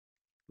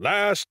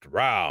Last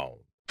round.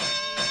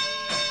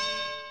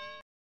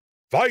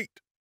 Fight!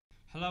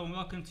 Hello and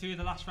welcome to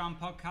the Last Round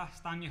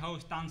Podcast. I'm your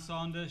host Dan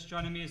Saunders.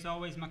 Joining me as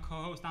always my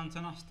co-host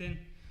Anton Austin.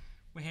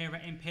 We're here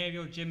at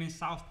Imperial Gym in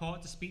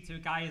Southport to speak to a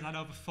guy who's had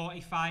over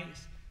 40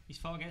 fights. He's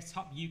fought against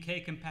top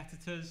UK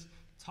competitors,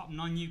 top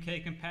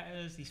non-UK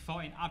competitors. He's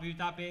fought in Abu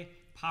Dhabi,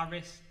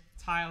 Paris,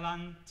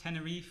 Thailand,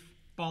 Tenerife,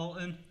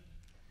 Bolton.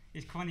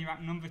 He's currently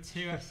ranked number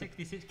 2 at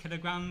 66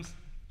 kilograms.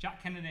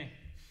 Jack Kennedy,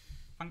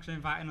 thanks for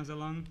inviting us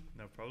along.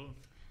 No problem.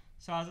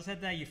 So as I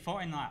said there, you've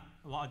fought in a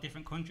lot of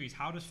different countries.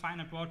 How does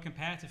fighting abroad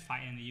compare to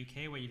fighting in the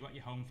UK where you've got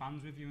your home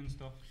fans with you and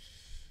stuff?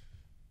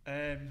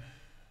 I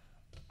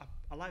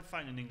like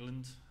fighting in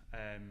England.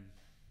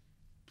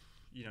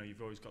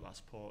 You've always got that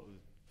support of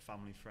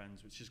family,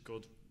 friends, which is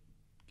good.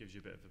 Gives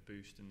you a bit of a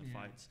boost in the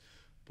fights.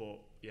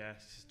 But yeah,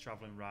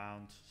 travelling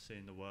around,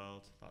 seeing the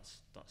world, that's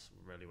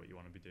really what you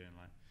want to be doing.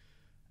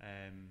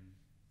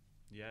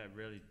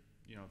 Really,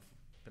 I've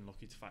been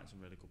lucky to fight in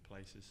some really good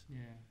places.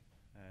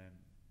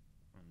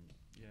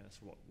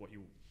 That's what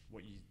you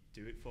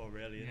do it for,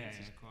 really,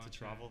 to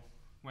travel.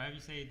 Where have you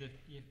say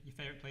your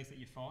favourite place that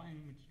you fought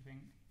in, would you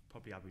think?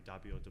 Probably Abu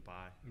Dhabi or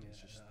Dubai.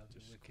 It's just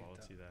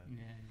quality there.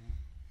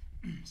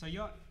 So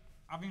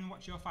having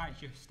watched your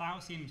fights, your style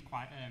seems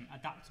quite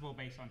adaptable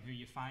based on who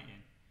you're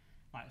fighting.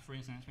 Like for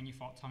instance, when you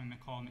fought Tommy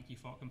McCormick, you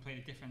fought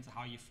completely different to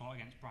how you fought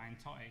against Brian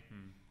Totti.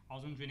 I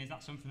was wondering, is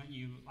that something that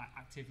you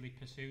actively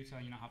pursue to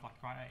have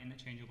quite an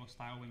interchangeable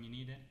style when you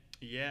need it?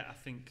 Yeah, I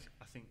think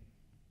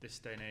this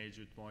day and age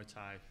with Muay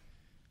Thai,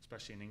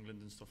 especially in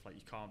England and stuff,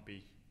 you can't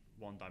be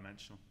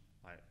one-dimensional.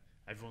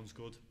 Everyone's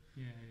good.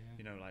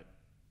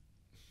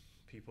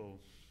 People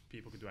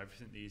could do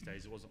everything these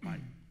days. It wasn't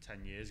 10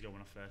 years ago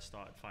when I first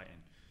started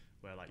fighting,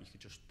 where you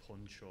could just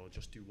punch or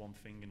just do one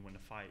thing and win a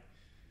fight.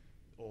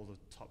 All the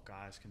top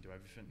guys can do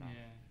everything now.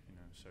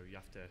 So you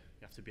have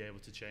to be able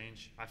to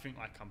change. I think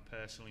I'm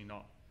personally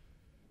not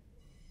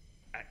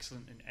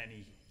excellent in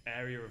any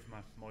area of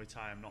my Muay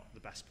Thai. I'm not the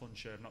best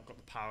puncher. I've not got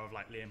the power of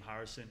Liam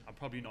Harrison. I'm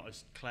probably not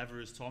as clever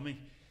as Tommy.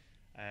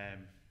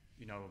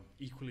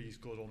 Equally as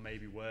good or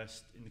maybe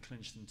worse in the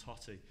clinch than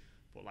Totti.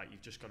 But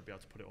you've just got to be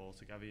able to put it all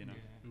together. Yeah,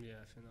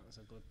 I think that's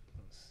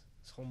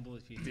it's humble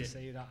if you to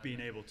say that.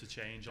 Being able to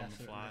change on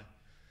the fly.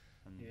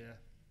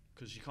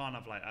 Because you can't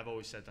have I've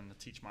always said, and I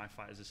teach my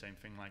fighters the same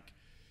thing.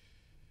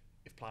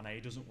 If plan A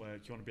doesn't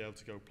work, you want to be able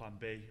to go plan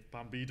B. If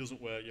plan B doesn't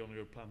work, you want to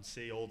go plan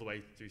C all the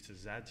way through to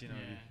Z. If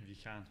you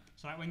can.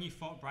 So when you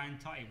fought Brian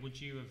Totti,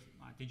 would you have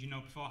did you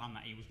know beforehand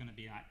that he was going to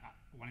be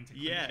wanting to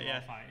clinch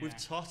the fight? With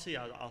Totti,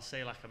 I'll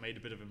say I made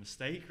a bit of a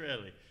mistake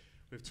really.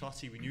 With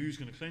Totti, we knew he was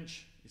going to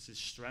clinch. It's his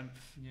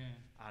strength.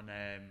 And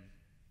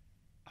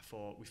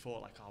we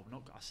thought I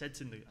said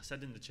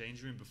in the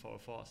change room before I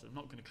fought, I said I'm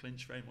not going to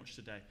clinch very much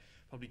today.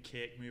 Probably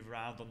kick, move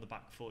around on the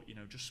back foot,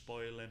 just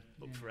spoil him,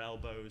 look for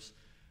elbows.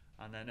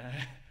 And then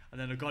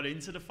I got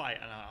into the fight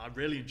and I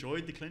really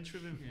enjoyed the clinch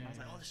with him. I was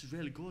oh, this is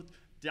really good.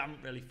 I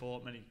haven't really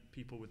fought many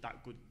people with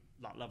that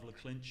level of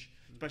clinch,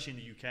 especially in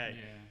the UK.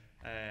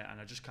 And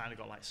I just kind of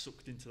got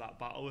sucked into that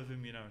battle with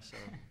him, so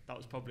that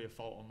was probably a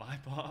fault on my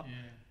part.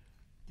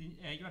 You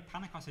had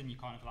Panikos in your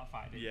corner for that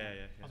fight, didn't you?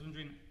 I was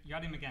wondering, you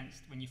had him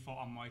when you fought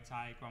on Muay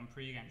Thai Grand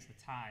Prix against the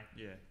Thai.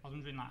 I was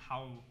wondering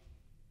how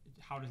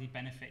does he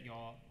benefit you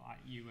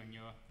when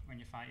you're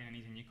fighting and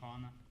he's in your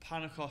corner?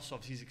 Panikos,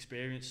 obviously he's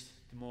experienced.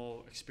 The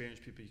more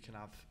experienced people you can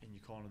have in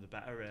your corner, the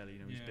better really.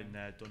 He's been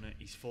there, done it.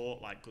 He's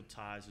fought good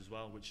Thais as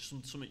well, which is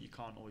something you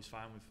can't always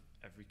find with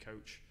every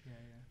coach.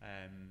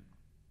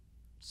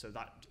 So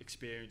that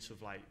experience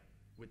of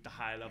with the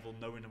high level,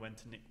 knowing when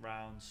to nick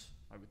rounds.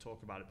 We were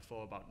talking about it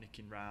before, about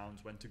nicking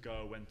rounds, when to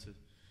go, when to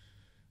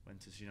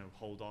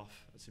hold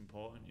off. It's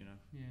important,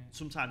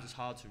 Sometimes it's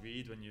hard to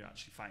read when you're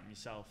actually fighting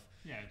yourself.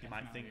 You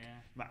might think.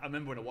 I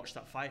remember when I watched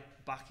that fight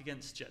back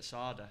against Jet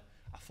Sada,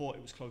 I thought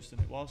it was closer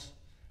than it was.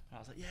 And I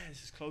was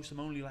this is close. I'm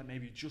only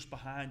maybe just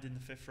behind in the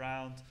 5th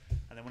round.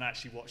 And then when I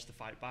actually watched the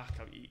fight back,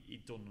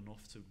 he'd done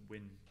enough to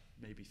win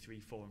maybe 3,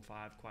 4, and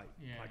 5 quite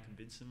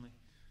convincingly.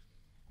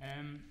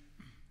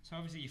 So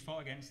obviously you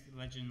fought against the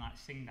legend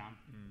Singdam.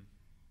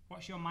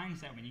 What's your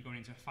mindset when you're going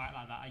into a fight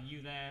like that? Are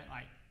you there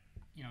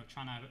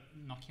trying to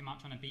knock him out,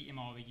 trying to beat him,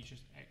 or are you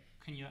just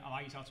can you allow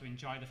yourself to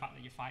enjoy the fact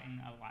that you're fighting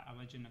a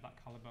legend of that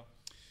caliber?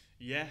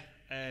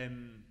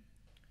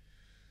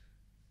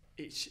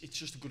 It's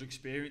just a good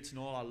experience and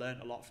all. I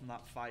learned a lot from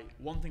that fight.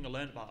 One thing I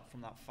learned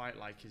from that fight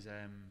is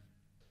I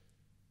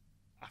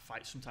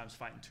sometimes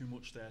fighting too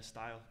much their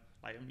style.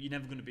 You're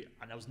never going to beat,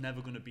 and I was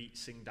never going to beat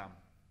Singdam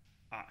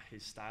at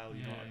his style.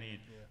 You know what I mean?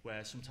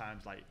 Where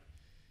sometimes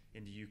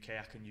in the UK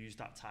I can use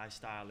that Thai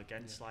style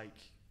against other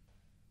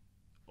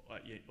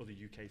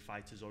UK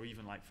fighters or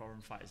even foreign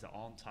fighters that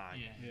aren't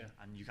Thai,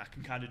 and I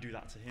can kind of do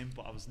that to him,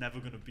 but I was never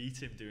going to beat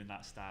him doing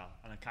that style,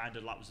 and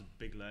that was a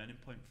big learning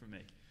point for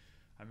me.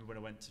 I remember when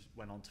I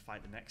went on to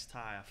fight the next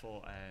Thai, I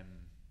fought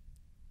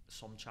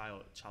some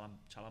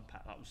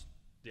Chalampet. That was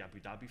the Abu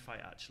Dhabi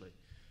fight actually.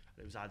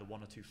 It was either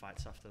 1 or 2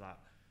 fights after that.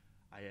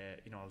 I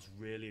was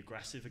really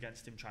aggressive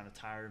against him, trying to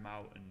tire him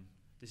out, and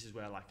this is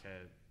where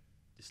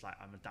it's like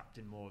I'm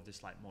adapting more of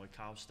this like Muay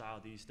Thai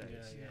style these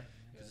days.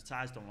 Because the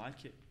Thais don't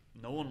like it.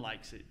 No one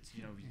likes it.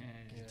 You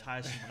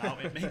tire someone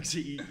out, it makes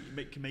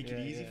it can make it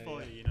easy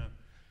for you. You know.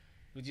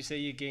 Would you say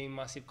you gained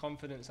massive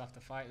confidence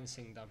after fighting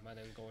Singdam and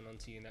then going on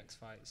to your next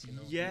fights? You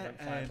know, you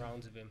went 5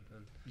 rounds with him.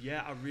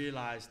 I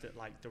realised that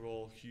like they're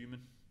all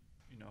human.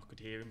 You know, I could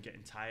hear him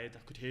getting tired. I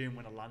could hear him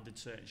when I landed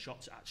certain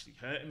shots. It actually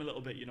hurt him a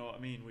little bit. You know what I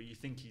mean? Where you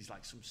think he's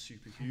like some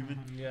superhuman,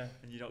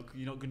 and you're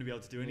not going to be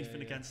able to do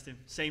anything against him.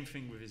 Same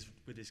thing with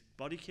his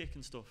body kick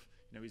and stuff.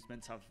 You know, he's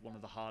meant to have one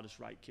of the hardest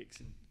right kicks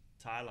in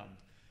Thailand,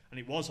 and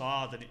it was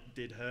hard and it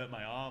did hurt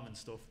my arm and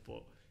stuff,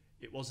 but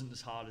it wasn't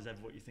as hard as ever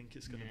what you think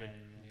it's going to be.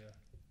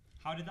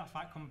 How did that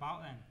fight come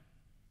about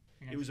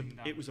then? It was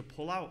a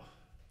pull-out.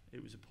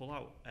 It was a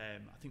pull-out.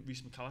 I think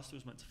Reece McAllister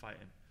was meant to fight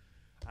him,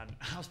 and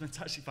I was meant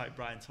to actually fight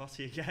Brian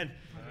Totti again.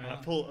 And I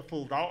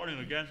pulled out on him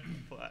again.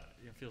 But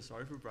I feel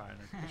sorry for Brian.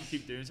 I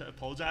keep doing it. I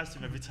apologise to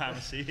him every time I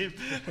see him.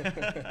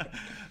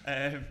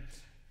 I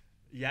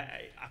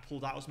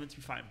pulled out. I was meant to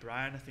be fighting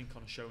Brian, I think,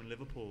 on a show in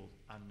Liverpool,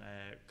 and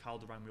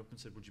Calder rang me up and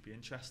said, "Would you be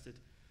interested?"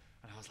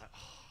 And I was like,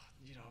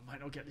 I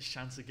might not get this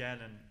chance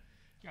again. And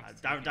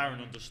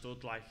Darren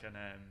understood, like, and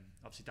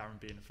obviously Darren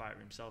being a fighter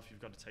himself,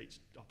 you've got to take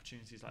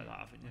opportunities like that,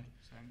 haven't you?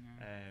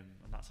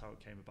 And that's how it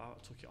came about.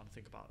 I took it on, I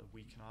think, about a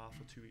week and a half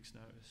or 2 weeks'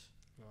 notice.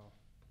 Wow,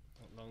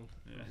 not long.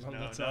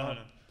 No.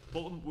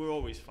 But we're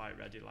always fight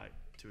ready, like,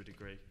 to a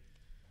degree.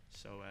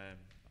 So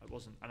I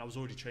wasn't, and I was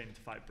already training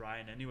to fight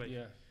Brian anyway.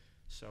 Yeah.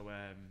 So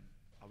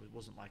I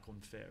wasn't like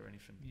unfit or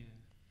anything.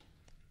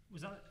 Yeah.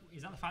 Is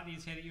that the fight that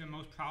you'd say that you were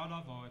most proud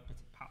of, or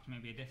perhaps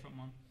maybe a different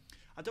one?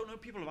 I don't know.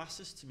 People have asked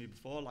this to me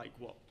before, like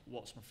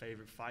what's my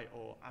favourite fight,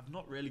 or I've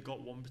not really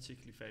got one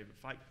particularly favourite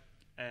fight.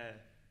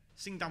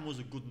 Singdam was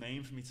a good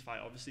name for me to fight,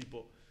 obviously,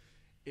 but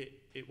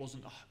it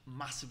wasn't a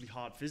massively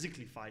hard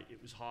physically fight.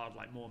 It was hard,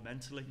 like, more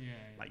mentally,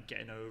 like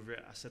getting over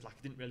it. I said, like,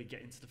 I didn't really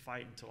get into the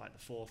fight until like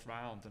the 4th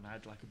round, and I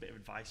had like a bit of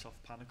advice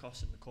off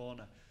Panikos in the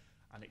corner,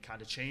 and it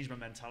kind of changed my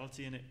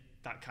mentality in it.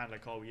 That kind of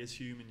like, oh, he is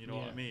human, you know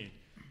what I mean?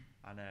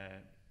 And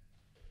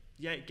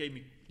it gave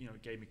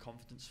me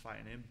confidence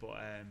fighting him, but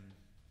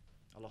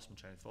I lost my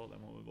train of thought then.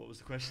 What was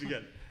the question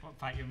again? What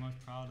fight you're most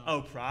proud of?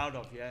 Oh, proud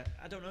of, yeah.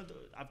 I don't know.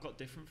 I've got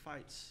different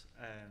fights.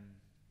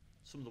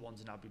 Some of the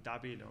ones in Abu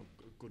Dhabi, a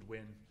good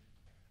win.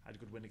 I had a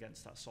good win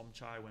against that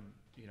Somchai when,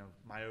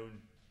 my own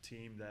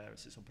team there at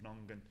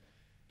Sitsumphanong, and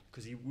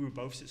because we were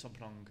both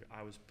Sitsumphanong,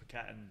 I was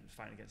Phuket and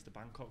fighting against the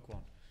Bangkok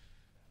one.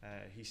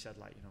 He said,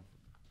 like,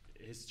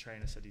 his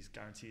trainer said he's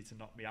guaranteed to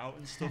knock me out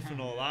and stuff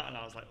and all that, and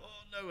I was like,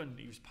 oh no, and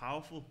he was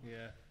powerful.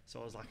 Yeah. So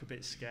I was like a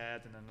bit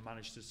scared, and then I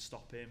managed to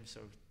stop him.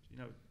 So,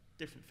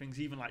 different things,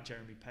 even like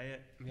Jeremy Payet.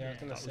 Yeah,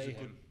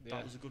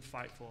 that was a good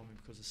fight for me,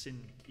 because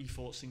he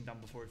fought Singdam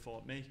before he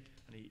fought me,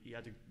 and he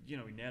had he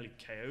nearly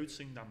KO'd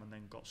Singdam and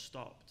then got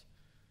stopped.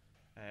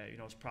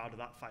 I was proud of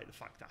that fight, the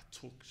fact that I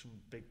took some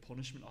big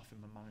punishment off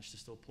him and managed to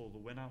still pull the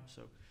win out.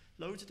 So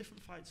loads of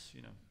different fights,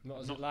 What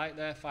was it like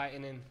there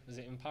fighting in? Was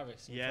it in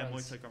Paris?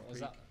 Muay Thai Grand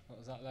Prix. What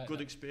was that like?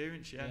 Good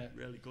experience,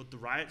 really good. The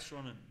riots were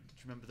on, and do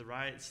you remember the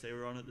riots? They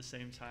were on at the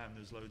same time.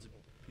 There was loads of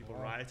people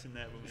rioting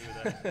there when we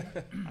were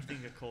there. I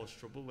think it caused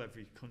trouble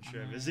every country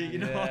I visit, You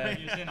were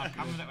saying on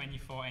camera that when you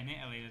fought in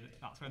Italy,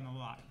 that's when the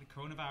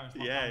coronavirus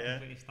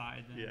completely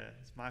started there.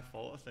 Yeah, it's my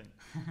fault, I think.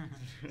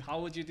 How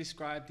would you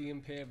describe the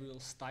Imperial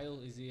style?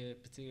 Is there a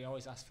particular, I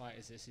always ask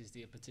fighters this, is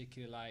there a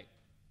particular like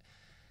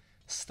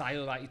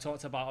style, like you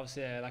talked about,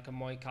 obviously like a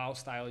Muay Thai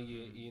style,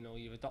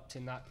 you're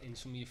adopting that in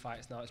some of your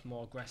fights now, it's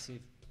more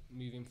aggressive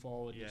moving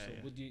forward.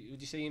 Would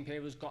you say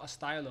Imperial's got a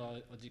style,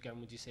 or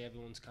would you say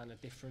everyone's kind of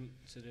different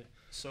to the...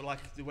 So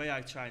like the way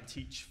I try and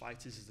teach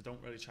fighters is I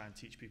don't really try and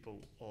teach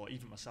people, or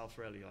even myself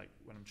really, like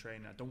when I'm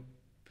training, I don't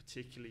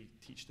particularly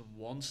teach them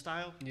one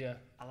style. Yeah.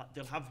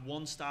 They'll have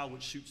one style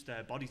which suits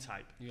their body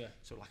type. Yeah.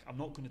 So like I'm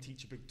not going to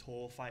teach a big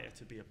tall fighter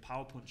to be a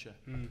power puncher.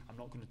 I'm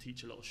not going to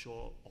teach a little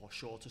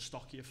shorter,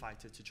 stockier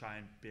fighter to try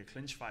and be a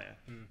clinch fighter.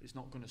 It's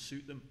not going to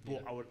suit them.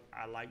 But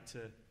I like to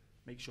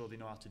make sure they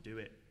know how to do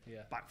it.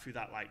 Yeah. Back through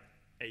that like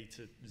A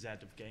to Z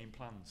of game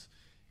plans.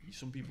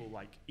 Some people,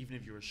 like, even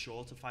if you're a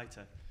shorter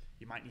fighter,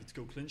 you might need to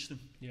go clinch them.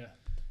 Yeah.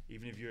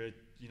 Even if you're a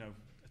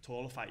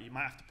taller fighter, you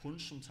might have to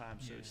punch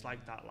sometimes. So it's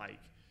like that, like,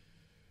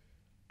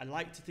 I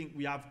like to think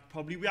we have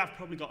probably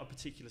got a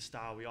particular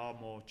style. We are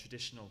more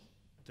traditional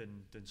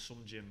than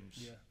some gyms.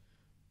 Yeah.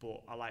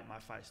 But I like my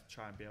fights to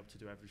try and be able to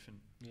do everything.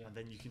 Yeah. And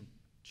then you can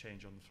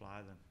change on the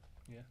fly then.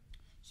 Yeah.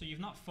 So you've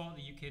not fought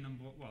the UK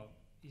number, well,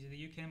 is it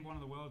the UK number one or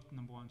the world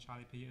number one,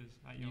 Charlie Peters?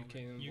 Like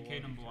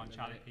UK number one,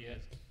 Charlie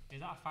Peters. Yeah.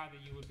 Is that a fight that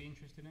you would be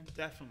interested in?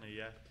 Definitely,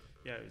 yeah.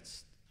 Yeah,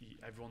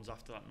 everyone's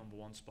after that number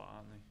one spot,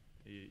 aren't they?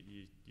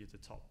 You're the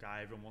top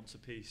guy. Everyone wants a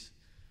piece.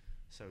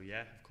 So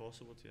yeah, of course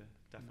I would. Yeah,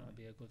 definitely. That'd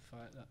be a good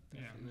fight. That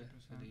definitely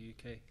for the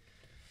UK.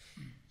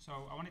 So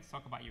I wanted to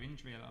talk about your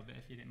injury a little bit,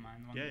 if you didn't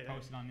mind. The one you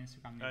posted on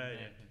Instagram the other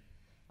day.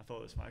 I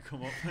thought this might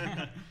come up.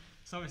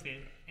 So obviously,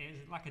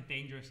 it's like a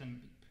dangerous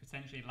and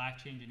potentially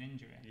life-changing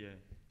injury. Yeah.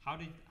 How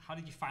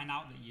did you find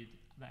out that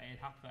it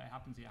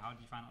happened to you? How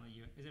did you find out that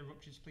is it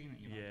ruptured spleen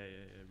that you had?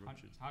 Yeah,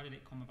 ruptured. How did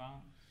it come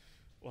about?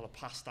 Well, I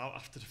passed out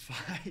after the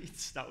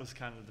fight. That was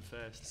kind of the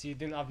first. So you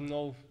didn't have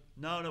no...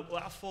 No.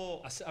 Well, I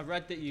thought... I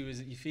read that you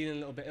feeling a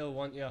little bit ill,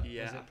 weren't you?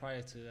 Yeah. Was it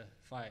prior to the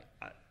fight?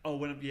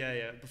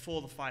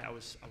 Before the fight, I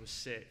was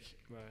sick.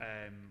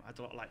 Right. I had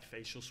a lot of like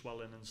facial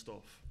swelling and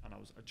stuff, and I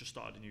just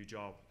started a new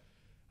job,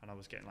 and I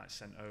was getting like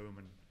sent home,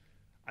 and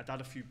I'd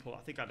had a few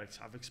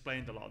I've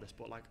explained a lot of this,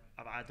 but like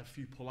I've had a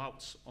few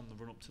pull-outs on the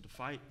run up to the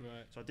fight.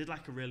 Right. So I did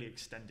like a really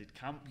extended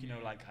camp, you know,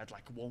 like I had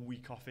like 1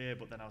 week off here,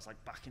 but then I was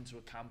like back into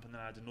a camp, and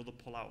then I had another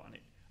pull-out, and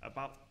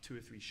about 2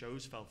 or 3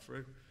 shows fell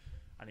through,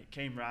 and it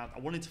came round. I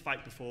wanted to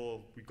fight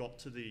before we got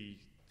to the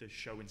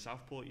show in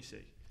Southport, you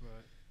see.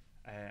 Right.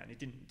 And it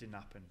didn't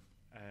happen.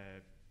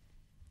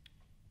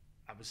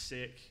 I was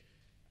sick,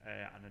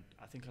 and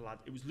I think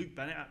it was Luke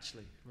Bennett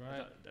actually.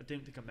 Right. I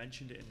didn't think I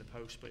mentioned it in the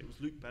post, but it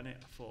was Luke Bennett,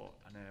 I thought,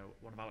 and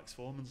one of Alex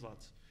Foreman's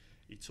lads.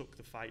 He took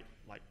the fight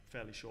like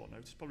fairly short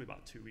notice, probably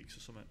about 2 weeks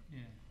or something.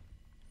 Yeah.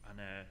 And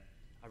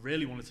I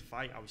really wanted to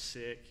fight. I was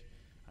sick,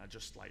 and I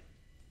just like,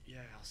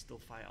 I'll still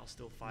fight.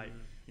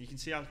 And you can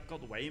see I've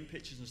got the weigh-in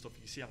pictures and stuff.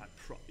 You can see I'm like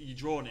you're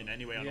drawn in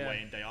anyway on a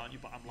weigh-in day, aren't you?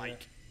 But I'm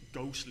like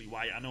ghostly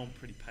white. I know I'm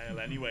pretty pale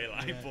anyway,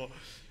 but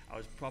I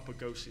was proper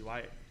ghostly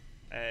white.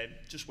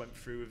 Just went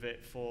through with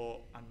it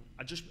and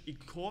he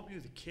caught me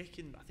with a kick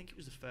in, I think it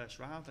was the first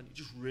round, and it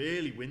just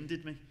really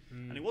winded me.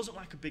 And it wasn't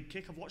like a big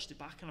kick. I've watched it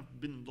back and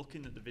I've been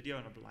looking at the video,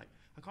 and I've been like,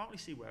 I can't really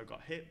see where I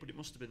got hit, but it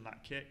must have been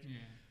that kick.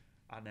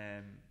 And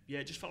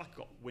it just felt like I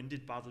got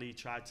winded badly. He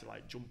tried to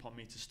like jump on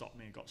me to stop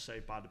me and got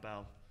saved by the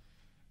bell.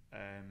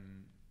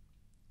 And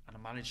I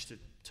managed to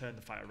turn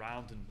the fight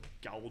around and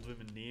get hold of him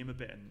and knee him a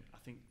bit, and I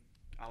think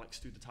Alex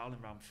threw the towel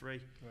in round 3.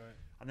 Right.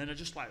 And then I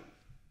just like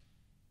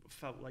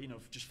felt like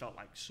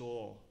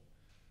sore,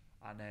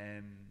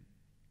 and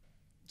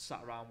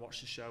sat around,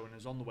 watched the show, and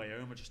as on the way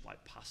home I just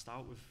like passed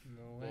out with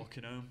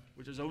walking home,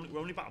 which is we're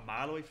only about a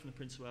mile away from the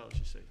Prince of Wales,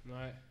 you see.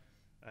 Right.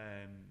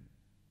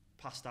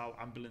 Passed out,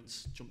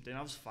 ambulance jumped in,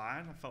 I was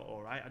fine, I felt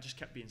alright, I just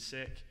kept being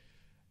sick.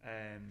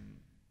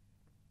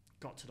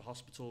 Got to the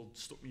hospital,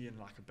 stuck me in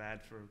like a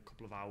bed for a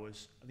couple of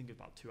hours, I think it was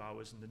about 2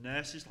 hours, and the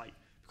nurses, like,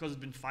 because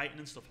I'd been fighting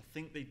and stuff, I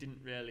think they didn't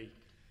really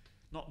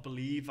not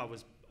believe I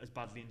was as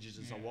badly injured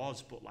as I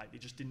was, but like they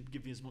just didn't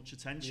give me as much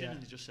attention,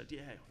 and they just said, he'll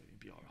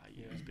be alright,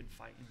 he's been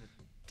fighting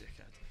the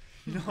dickhead,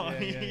 you know what I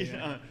mean? You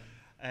know?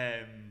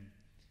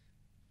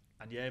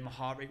 And my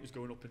heart rate was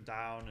going up and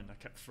down, and I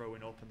kept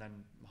throwing up, and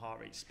then my heart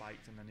rate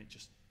spiked, and then it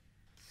just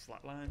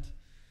flatlined.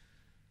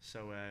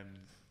 So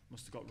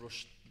must have got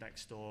rushed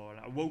next door, and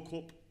I woke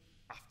up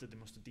after they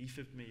must have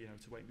defibbed me, you know,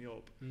 to wake me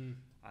up, and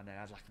I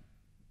had like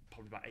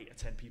probably about 8 or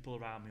 10 people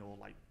around me, all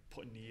like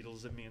putting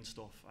needles in me and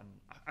stuff, and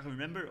I can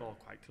remember it all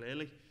quite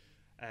clearly.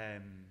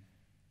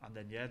 And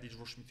then they just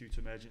rushed me through to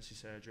emergency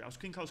surgery. I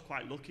think I was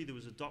quite lucky. There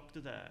was a doctor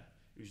there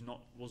who's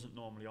wasn't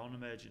normally on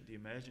the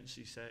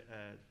emergency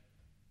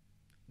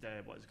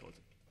what is it called?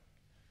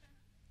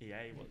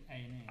 A&E.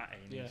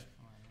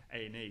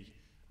 A&E.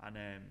 And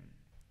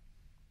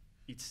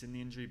he'd seen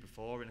the injury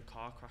before in a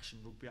car crash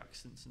and rugby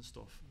accidents and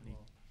stuff, and he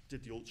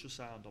did the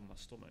ultrasound on my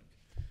stomach.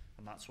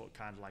 And that's what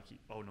kind of like,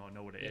 I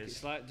know what it is.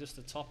 It's like just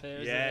the top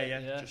here,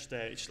 just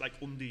it's like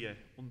under your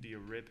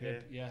rib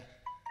here.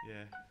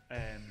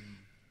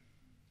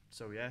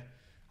 So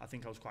I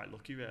think I was quite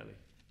lucky really.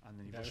 And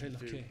then he rushed me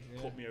through,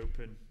 cut me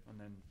open, and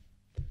then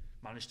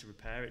managed to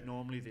repair it.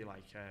 Normally they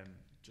like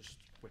just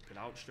whip it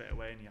out straight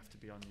away, and you have to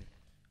be on your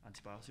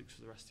antibiotics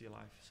for the rest of your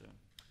life. So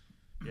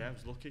I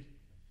was lucky.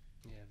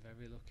 Yeah,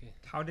 very lucky.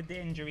 How did the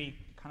injury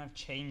kind of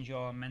change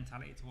your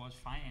mentality towards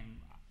fighting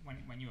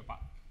when you were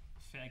back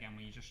fit again?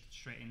 Were you just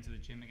straight into the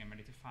gym again,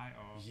 ready to fight?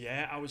 Or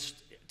I was,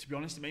 to be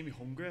honest, it made me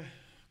hungry,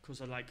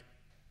 because I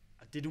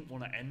didn't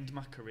want to end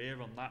my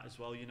career on that as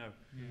well, you know.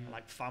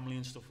 Like family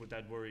and stuff were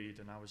dead worried,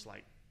 and I was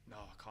like, no,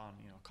 I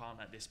can't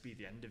let this be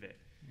the end of it.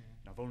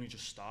 And I've only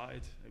just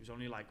started. It was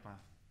only like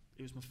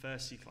it was my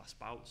first C-class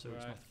bout, so it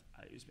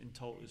was in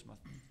total it was my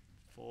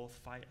 4th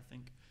fight, I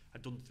think.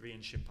 I'd done 3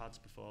 in shin pads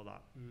before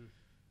that.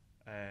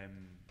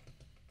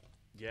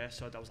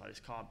 So that was like, this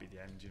can't be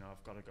the end, you know,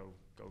 I've got to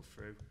go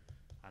through.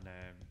 And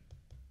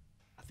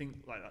I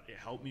think like it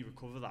helped me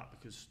recover that,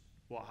 because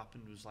what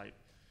happened was like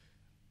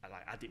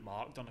I had it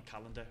marked on a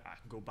calendar. I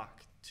can go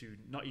back to,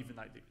 not even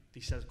like they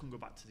said I couldn't go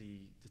back to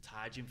the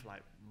Thai gym for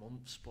like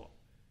months, but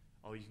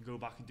you can go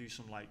back and do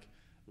some like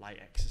light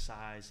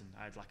exercise, and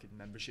I had like a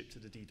membership to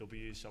the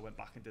DW, so I went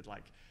back and did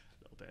like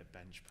a little bit of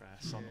bench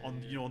press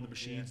on the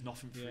machines,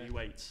 nothing free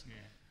weights.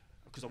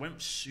 Because I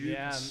went super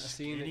I've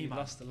skinny, seen that you man.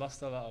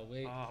 lost a lot of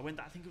weight. I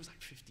think it was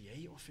like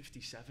 58 or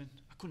 57.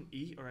 I couldn't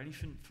eat or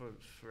anything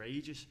for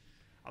ages.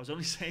 I was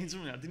only saying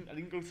something, I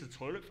didn't go to the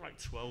toilet for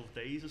like 12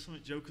 days or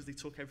something, Joe, because they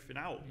took everything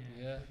out.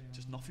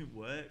 Just nothing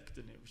worked,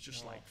 and it was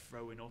just like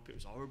throwing up. It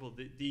was horrible.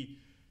 The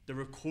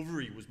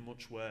recovery was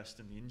much worse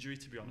than the injury,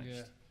 to be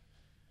honest.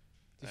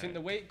 Do you think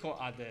the weight cut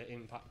had an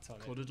impact on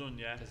it? Could have done,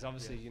 Because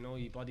obviously, you know,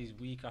 your body's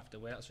weak after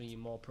weight, that's when you're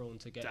more prone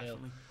to get ill.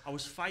 I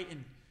was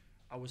fighting.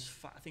 I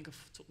think I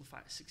took the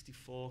fight at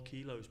 64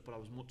 kilos, but I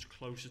was much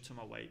closer to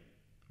my weight.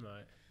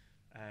 Right.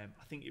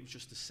 I think it was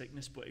just a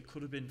sickness, but it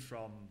could have been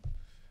from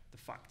the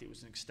fact it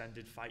was an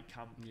extended fight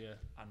camp, Yeah.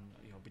 and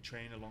you know, be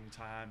training a long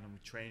time and we're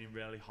training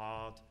really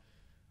hard.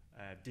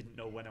 Didn't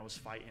know when I was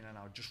fighting, and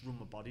I would just run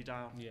my body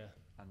down. Yeah.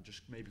 And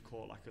just maybe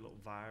caught like a little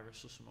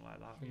virus or something like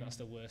that. I think that's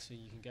the worst thing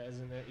you can get,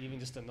 isn't it?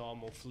 Even just a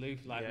normal flu,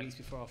 like weeks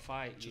before a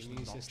fight, just your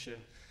immune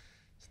system,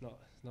 it's not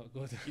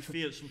good. You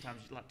feel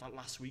sometimes, like that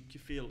last week, you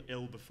feel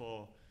ill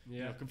before.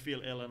 You know, I can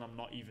feel ill and I'm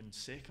not even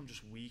sick. I'm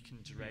just weak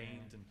and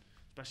drained, and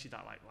especially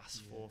that like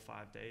last 4 or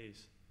 5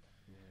 days.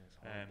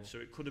 So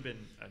it could have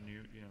been a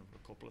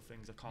couple of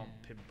things. I can't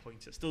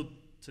pinpoint it. Still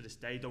to this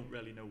day, don't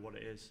really know what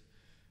it is.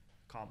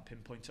 Can't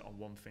pinpoint it on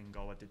one thing.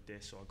 I did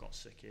this or I got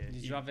sick here.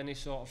 Did you have any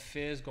sort of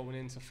fears going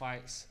into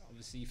fights?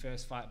 Obviously, your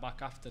first fight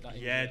back after that.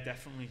 Yeah,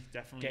 definitely.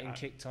 Getting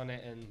kicked on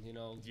it, and you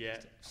know.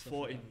 Yeah, I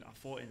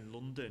fought in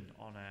London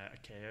on a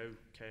KO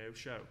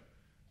show,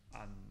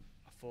 and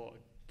I fought a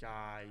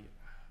guy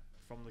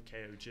from the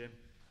KO gym,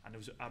 and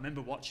I remember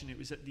watching it. It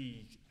was at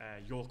the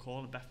York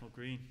Hall in Bethnal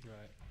Green.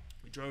 Right.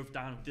 We drove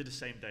down and did the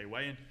same day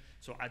weigh-in.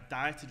 So I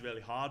dieted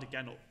really hard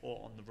again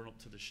on the run up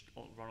to the show,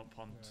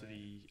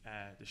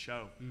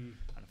 and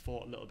I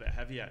fought a little bit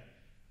heavier,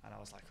 and I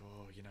was like, I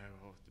hope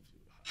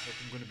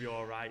I'm going to be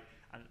all right.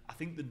 And I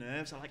think the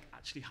nerves, I like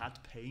actually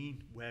had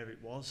pain where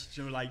it was.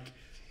 You know, like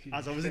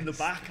as I was in the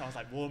back, I was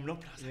like warming up,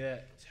 and I was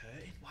like, it's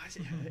hurting. Why is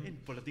it hurting?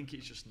 But I think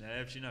it's just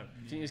nerves, you know.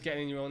 Do you think it's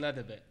getting in your own head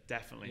a bit?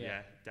 Definitely,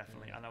 yeah,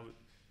 definitely. And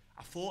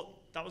I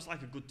thought that was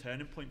like a good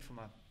turning point for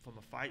my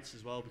fights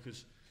as well,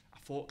 because I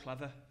fought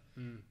clever,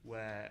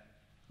 where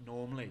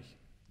normally,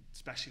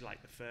 especially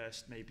like the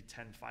first maybe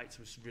 10 fights,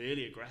 I was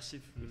really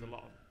aggressive with a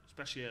lot of,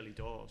 especially early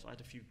doors. I had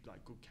a few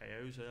like good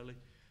KOs early,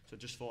 so I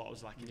just thought I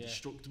was like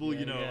indestructible,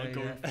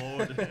 going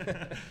forward.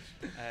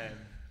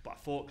 But I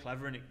fought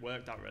clever and it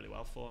worked out really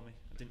well for me.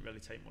 I didn't really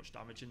take much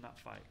damage in that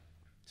fight.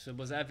 So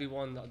was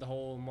everyone, the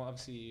whole,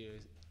 obviously,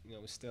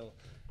 was still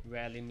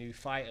rarely new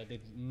fighter,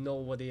 did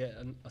nobody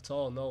at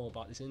all know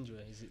about this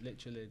injury? Is it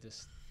literally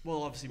just...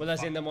 Well, obviously... Well,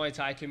 as in the Muay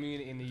Thai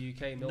community in the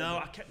UK, no,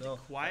 I kept it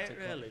quiet,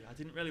 really. I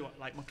didn't really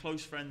like my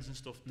close friends and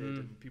stuff did,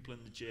 and people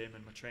in the gym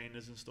and my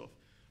trainers and stuff.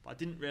 But I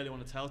didn't really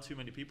want to tell too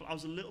many people. I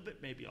was a little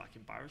bit maybe like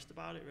embarrassed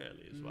about it,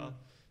 really, as well,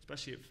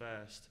 especially at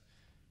first.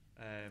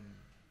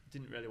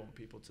 Didn't really want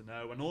people to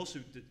know. And also,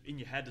 in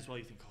your head as well,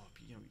 you think,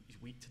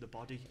 he's weak to the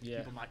body. Yeah.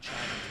 People might try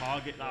and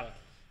target that. Yeah.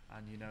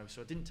 And,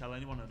 so I didn't tell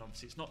anyone, and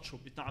obviously it's not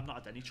trouble. I've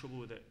not had any trouble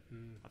with it.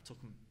 I've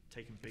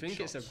taken big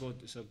shots. I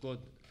think it's a good,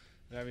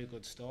 very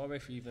good story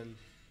for even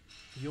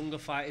younger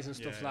fighters and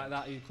stuff like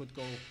that. You could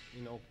go,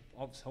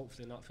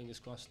 hopefully not, fingers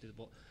crossed,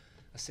 but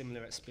a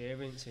similar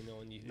experience, and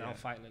you're now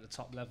fighting at the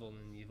top level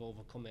and you've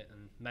overcome it,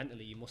 and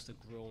mentally you must have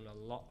grown a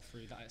lot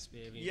through that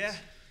experience.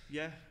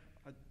 Yeah.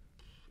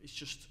 It's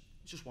just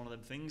one of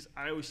them things.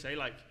 I always say,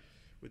 like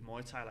with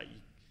Muay Thai, like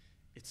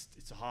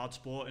it's a hard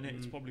sport, innit?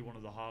 It's probably one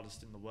of the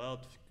hardest in the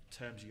world in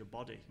terms of your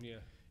body.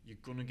 Yeah, you're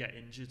gonna get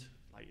injured.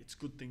 Like it's a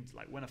good thing to,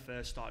 like when I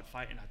first started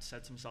fighting, I'd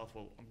said to myself,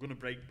 well, I'm gonna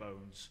break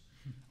bones,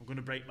 I'm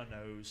gonna break my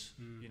nose,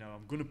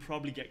 I'm gonna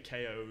probably get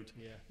KO'd.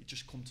 Yeah, you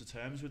just come to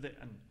terms with it,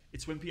 and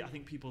it's when I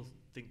think people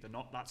think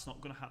that's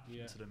not gonna happen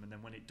to them, and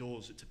then when it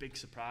does, it's a big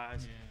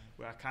surprise. Yeah.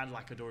 Where I kind of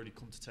like I'd already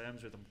come to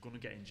terms with, I'm gonna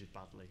get injured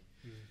badly.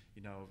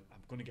 I'm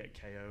gonna get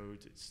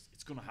KO'd.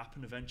 It's gonna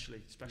happen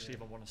eventually, especially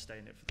if I want to stay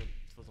in it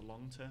for the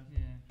long term.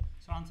 Yeah.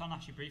 So Anton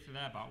asked you briefly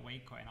there about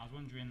weight cutting. I was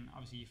wondering,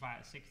 obviously you fight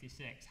at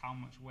 66. How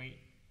much weight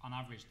on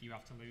average do you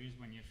have to lose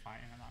when you're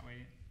fighting at that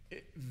weight?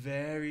 It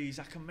varies.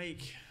 I can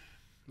make...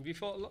 Have you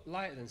fought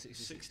lighter than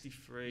 66?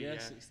 63, yeah.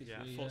 63,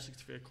 yeah. I fought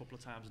 63 a couple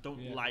of times. I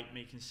don't like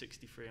making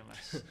 63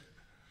 unless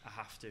I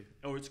have to.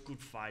 Or it's a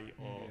good fight,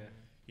 or,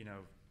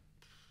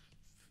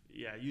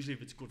 usually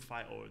if it's a good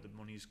fight or the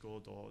money's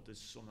good or there's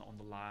something on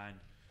the line,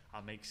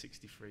 I'll make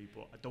 63,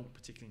 but I don't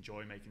particularly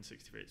enjoy making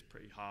 63. It's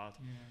pretty hard.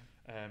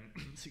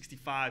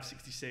 65,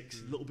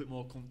 66, a little bit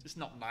more comfortable. It's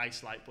not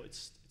nice, but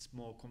it's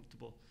more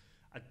comfortable.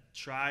 I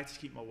try to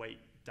keep my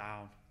weight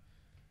down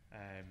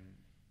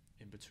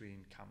in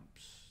between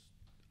camps.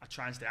 I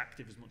try and stay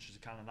active as much as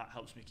I can, and that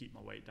helps me keep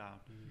my weight down.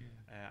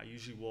 I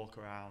usually walk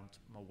around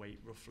my weight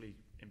roughly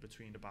in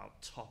between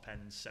about top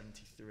end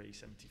 73,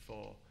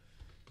 74.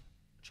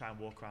 Try and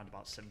walk around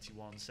about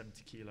 71,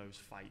 70 kilos,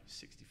 fight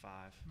 65.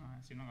 Right,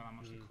 so you're not got that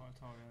much to cut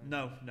at all, really?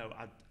 No,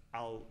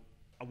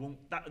 I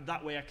won't.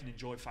 That way I can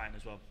enjoy fighting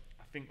as well.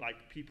 I think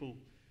like people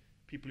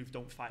who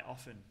don't fight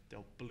often,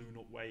 they'll balloon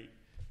up weight,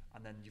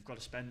 and then you've got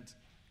to spend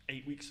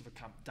 8 weeks of a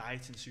camp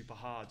dieting super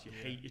hard. You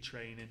hate your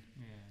training.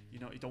 You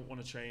don't want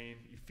to train.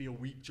 You feel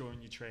weak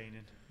during your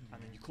training, and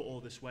then you cut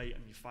all this weight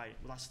and you fight.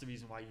 Well, that's the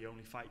reason why you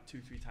only fight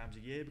 2-3 times a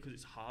year, because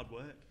it's hard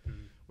work.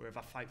 Where if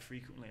I fight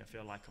frequently, I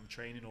feel like I'm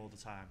training all the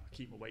time. I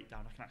keep my weight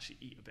down. I can actually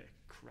eat a bit of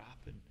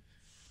crap, and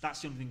that's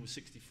the only thing with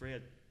 63.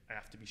 I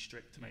have to be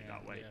strict to make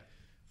that weight.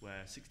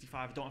 Where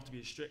 65, I don't have to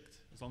be as strict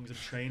as long as I'm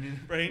training.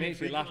 Makes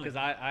me laugh because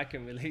I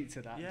can relate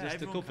to that.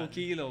 Just a couple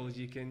kilos,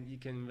 you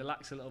can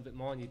relax a little bit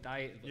more on your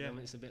diet, but then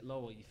when it's a bit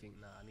lower, you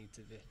think, I need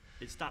to be.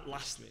 It's that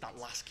last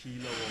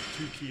kilo or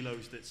 2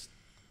 kilos that's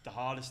the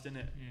hardest, isn't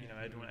it?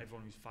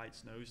 Everyone who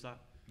fights knows that.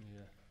 Do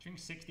you think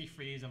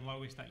 63 is the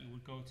lowest that you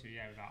would go to?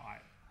 Without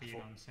being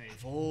on safe.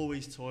 I've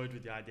always toyed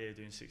with the idea of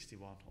doing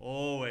 61,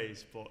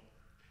 always. But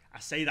I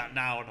say that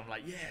now, and I'm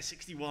like, yeah,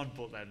 61,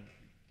 but then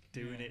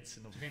doing it's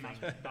another thing. I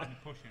think that's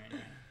pushing it. Yeah.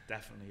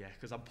 Definitely, yeah,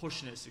 because I'm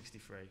pushing it at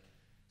 63.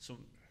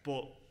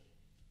 But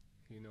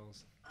who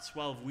knows?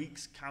 12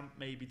 weeks camp,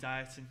 maybe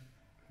dieting,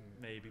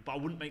 maybe. But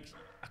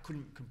I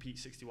couldn't compete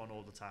 61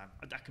 all the time.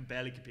 I can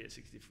barely compete at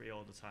 63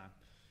 all the time.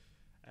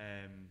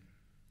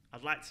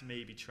 I'd like to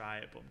maybe try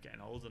it, but I'm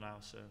getting older now,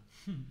 so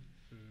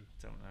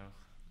don't know.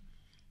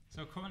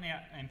 So currently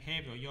at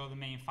Imperial, you're the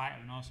main fighter,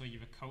 and also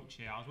you're a coach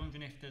here. I was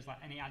wondering if there's like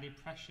any added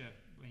pressure,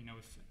 you know,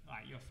 if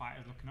like your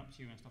fighters looking up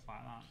to you and stuff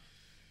like that.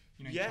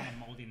 You know, you're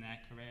kind of moulding their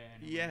career.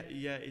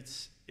 Yeah.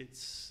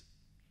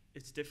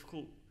 It's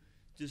difficult.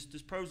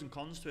 There's pros and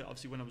cons to it.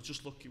 Obviously, when I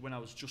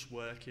was just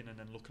working and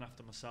then looking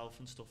after myself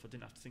and stuff, I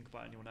didn't have to think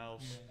about anyone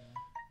else.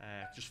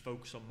 Yeah. Just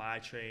focus on my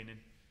training.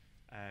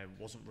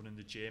 Wasn't running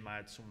the gym. I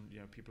had some,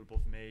 people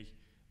above me.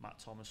 Matt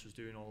Thomas was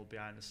doing all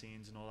behind the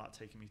scenes and all that,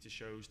 taking me to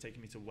shows,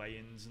 taking me to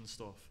weigh-ins and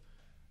stuff.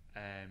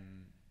 I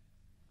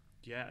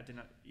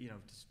didn't.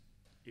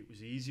 It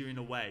was easier in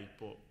a way,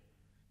 but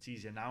it's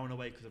easier now in a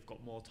way because I've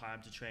got more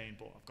time to train.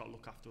 But I've got to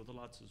look after other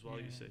lads as well.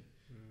 You see.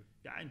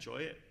 Yeah, I enjoy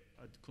it.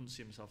 I couldn't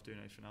see myself doing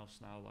anything else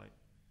now. Like,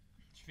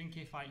 do you think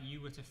if like you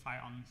were to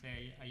fight on,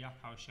 say, a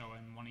Yakao show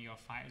and one of your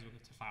fighters were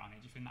to fight on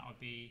it, do you think that would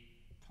be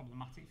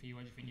problematic for you?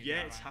 Or do you think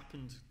it's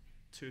happened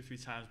 2 or 3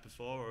 times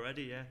before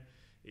already. Yeah,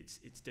 it's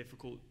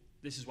difficult.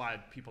 This is why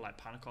people like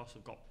Panikos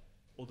have got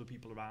other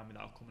people around me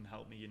that'll come and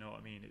help me. You know what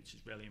I mean? Which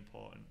is really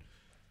important.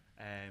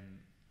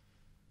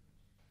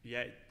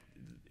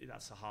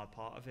 That's the hard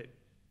part of it.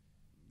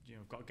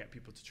 I've got to get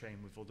people to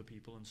train with other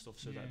people and stuff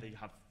so that they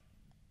have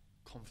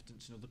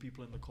confidence in other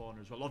people in the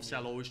corner as well. Obviously,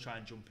 I'll always try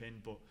and jump in,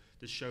 but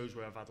there's shows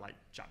where I've had like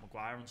Jack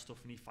Maguire and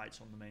stuff, and he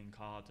fights on the main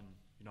card,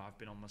 and I've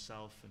been on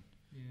myself, and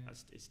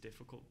it's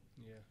difficult.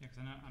 Because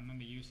I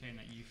remember you saying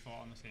that you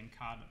fought on the same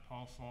card that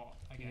Paul fought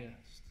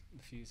against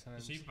a few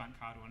times. The Superbank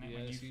card, wasn't it? Yeah,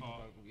 when you Superbank, fought,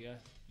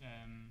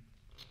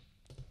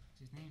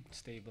 what's his name?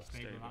 Stable.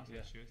 That's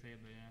it, Stuart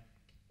Stable,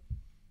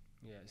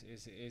 Yeah,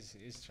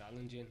 it is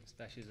challenging,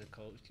 especially as a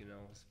coach.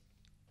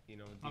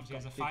 Obviously,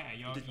 as a fighter,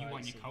 you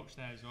want your coach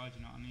there as well. Do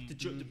you know what I mean?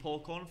 Did Paul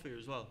corner for you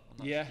as well?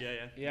 Yeah,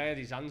 he had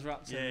his hands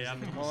wrapped in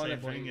the corner,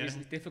 but it's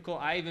difficult.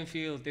 I even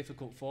feel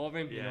difficult for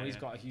him. He's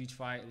got a huge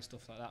fight and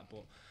stuff like that,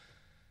 but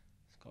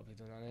it's got to be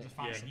done on it. As a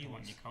fighter, you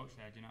want your coach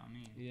there. Do you know what I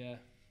mean? Yeah.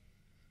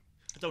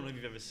 I don't know if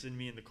you've ever seen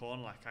me in the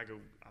corner. Like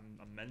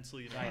I'm mental.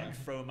 I'm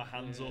throwing my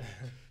hands up,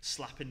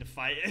 slapping the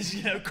fighters.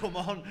 Come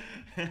on.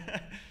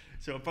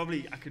 So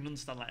I can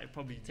understand. Like it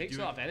probably takes a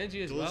lot of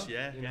energy as well.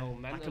 Yeah,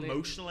 mentally. Like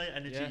emotional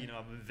energy.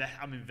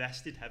 I'm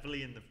invested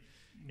heavily in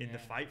the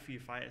fight for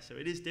your fighter. So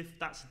it is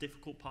that's a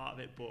difficult part of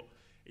it, but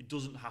it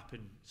doesn't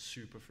happen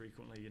super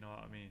frequently. You know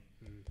what I mean?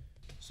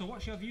 So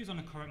what's your views on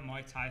the current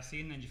Muay Thai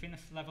scene? Then do you think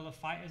the level of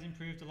fight has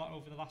improved a lot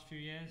over the last few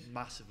years?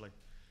 Massively.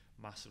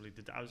 I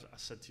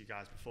said to you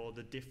guys before,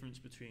 the difference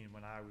between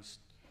when I was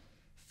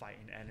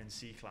fighting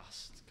NNC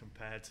class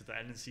compared to the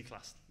NNC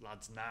class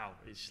lads now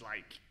is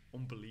like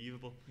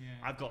unbelievable.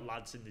 I've got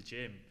lads in the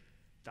gym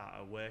that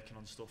are working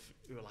on stuff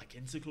who are like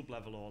interclub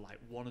level or like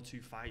 1 or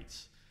 2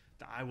 fights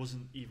that I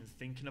wasn't even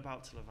thinking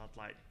about till I've had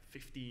like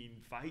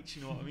 15 fights.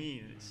 You know what I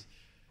mean?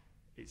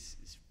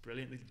 It's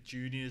brilliant. The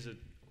juniors are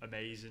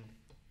amazing.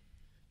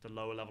 The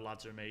lower level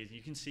lads are amazing.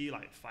 You can see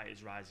like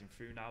fighters rising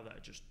through now that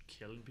are just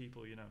killing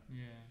people.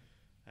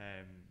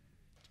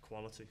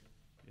 Quality.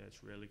 Yeah,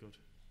 it's really good.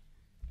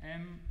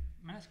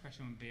 My next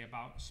question would be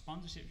about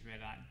sponsorships.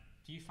 Really, like,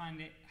 do you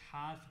find it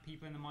hard for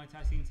people in the Muay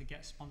Thai scene to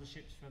get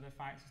sponsorships for their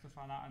fights and stuff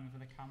like that, and for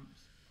the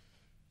camps?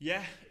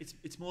 Yeah,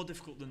 it's more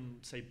difficult than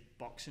say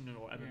boxing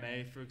or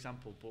MMA, for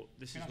example. But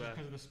this is where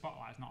because of the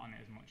spotlight's not on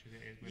it as much as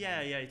it is.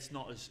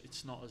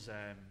 It's not as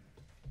a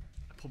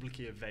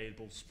publicly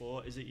available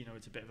sport, is it?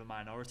 It's a bit of a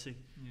minority.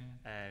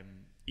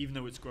 Even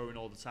though it's growing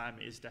all the time,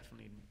 it is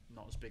definitely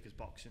not as big as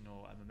boxing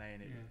or MMA,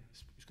 and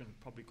it's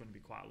probably going to be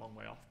quite a long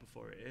way off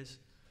before it is.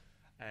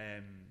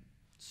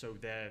 So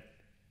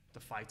the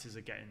fighters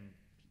are getting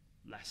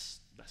less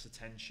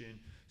attention,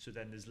 so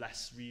then there's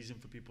less reason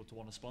for people to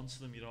want to sponsor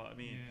them. You know what I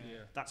mean?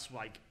 That's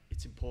like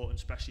it's important,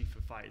 especially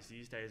for fighters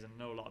these days. And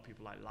I know a lot of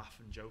people like laugh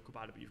and joke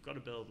about it, but you've got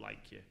to build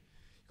you've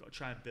got to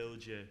try and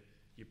build your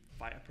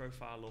fighter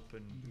profile up,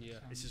 and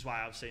this is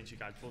why I was saying to you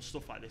guys before,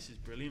 stuff like this is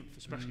brilliant for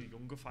especially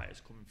younger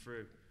fighters coming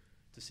through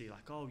to see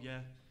like, oh yeah,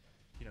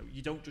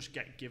 you don't just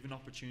get given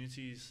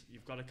opportunities.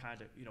 You've got to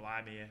kind of,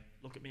 I'm here,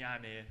 look at me,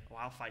 I'm here, or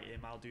I'll fight him,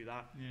 I'll do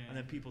that. And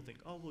then people think,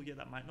 oh well, yeah,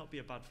 that might not be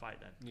a bad fight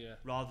then.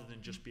 Rather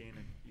than just being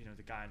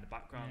the guy in the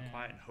background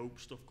quiet and hope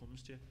stuff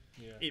comes to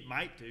you. It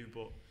might do,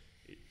 but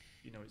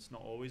it's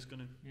not always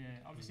gonna.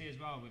 Obviously as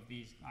well with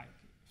these like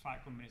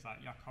fight companies like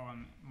Yakao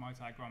and Muay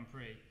Thai Grand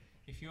Prix,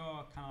 if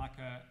you're kind of like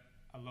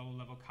a low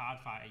level card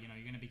fighter, you're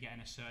going to be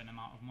getting a certain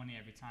amount of money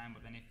every time.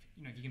 But then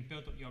if you can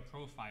build up your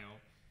profile,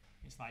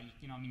 it's like,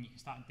 you know what I mean, you can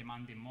start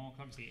demanding more,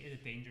 because obviously it is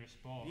a dangerous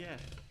sport.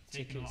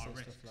 Taking a lot of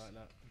risks. Stuff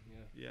like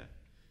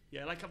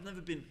that. Like I've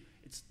never been,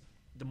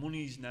 the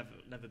money's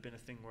never been a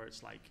thing where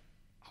it's like,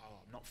 oh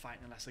I'm not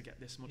fighting unless I get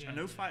this much. Yeah, I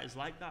know fighters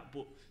like that,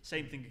 but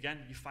same thing again.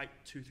 You fight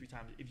 2-3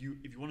 times. If you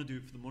want to do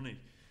it for the money,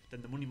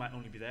 then the money might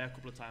only be there a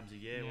couple of times a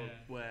year.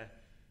 Where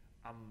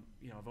I'm,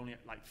 I've only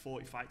like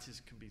 40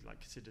 fights can be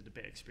like considered a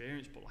bit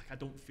experienced, but like I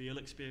don't feel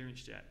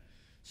experienced yet.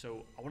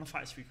 So I want to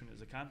fight as frequent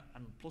as I can,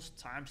 and plus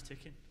time's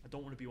ticking. I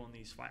don't want to be on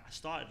these fights. I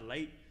started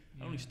late.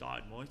 I only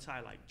started Muay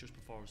Thai like just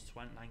before I was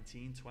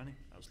 19, 20.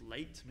 That was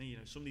late to me.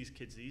 Some of these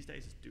kids these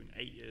days are doing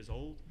 8 years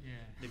old. Yeah.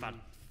 They've had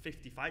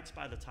 50 fights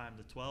by the time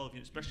they're 12,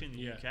 especially in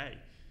the UK.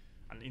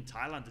 And in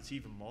Thailand, it's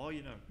even more,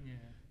 Yeah.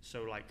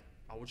 So like,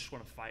 I would just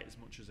want to fight as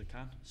much as I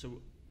can.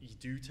 So you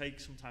do take,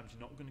 sometimes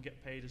you're not going to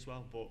get paid as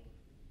well, but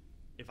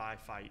if I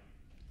fight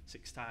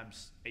 6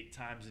 times, 8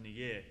 times in a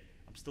year,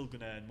 I'm still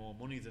going to earn more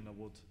money than I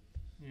would.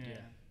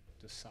 Yeah.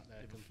 Just sat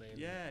there complaining.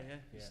 Yeah.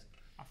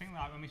 I think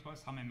like when we spoke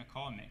to Tommy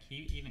McCormick,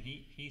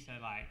 he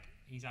said like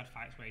he's had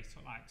fights where he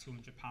took like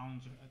 £200.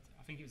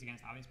 I think it was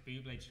against Alex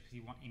Bublé just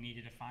because he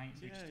needed a fight,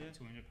 so he just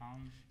took £200.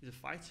 He's a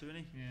fighter, isn't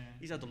he? Yeah.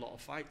 He's had a lot of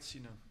fights,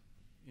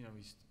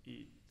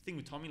 the thing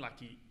with Tommy, like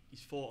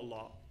he's fought a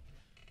lot.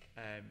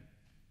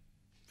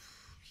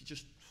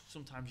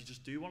 Sometimes you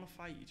just do want to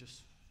fight. You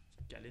just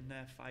get in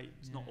there, fight.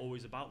 It's not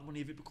always about the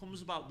money. If it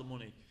becomes about the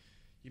money,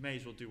 you may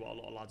as well do what a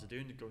lot of lads are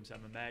doing, go into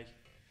MMA.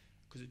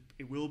 Because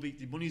it will be,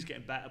 the money's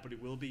getting better, but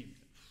it will be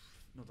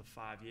another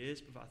 5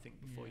 years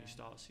before you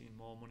start seeing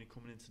more money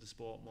coming into the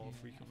sport more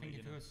frequently. I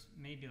think if it was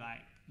maybe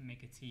like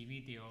make a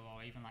TV deal,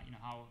 or even like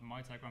how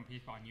Muay Thai Grand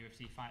Prix got on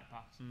UFC Fight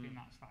Pass, I think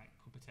that's like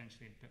could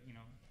potentially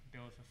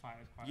build for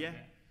fighters quite a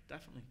bit.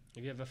 Definitely.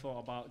 Have you ever thought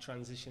about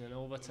transitioning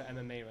over to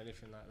MMA or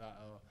anything like that?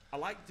 Or? I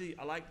like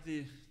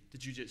the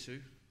jiu-jitsu.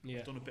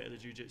 I've done a bit of the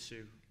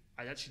jiu-jitsu.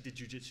 I actually did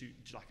jiu-jitsu,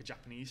 like a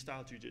Japanese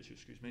style jiu-jitsu,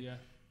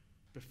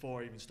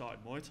 before I even started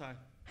Muay Thai.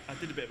 I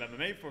did a bit of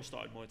MMA before I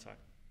started Muay Thai.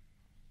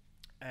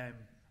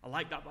 I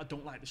like that, but I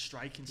don't like the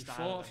striking style.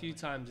 You fought a few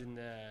times in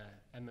the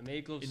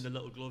MMA gloves? In the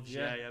little gloves,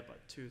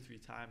 about 2 or 3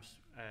 times.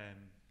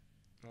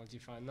 How do you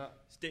find that?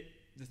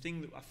 The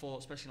thing that I thought,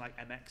 especially like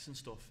MX and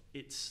stuff,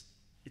 it's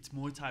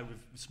Muay Thai with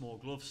small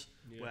gloves,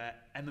 where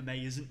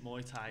MMA isn't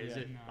Muay Thai, is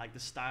it? No. Like the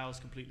style's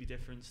completely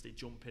different, they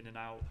jump in and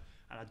out,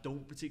 and I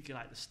don't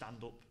particularly like the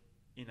stand-up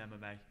in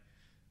MMA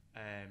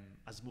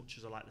as much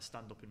as I like the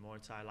stand-up in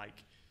Muay Thai.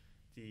 Like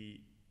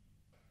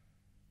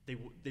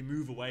they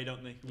move away,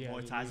 don't they?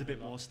 Muay Thai is a bit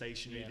more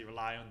stationary. They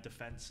rely on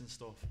defense and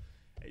stuff.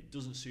 It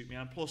doesn't suit me,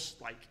 and plus,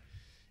 like,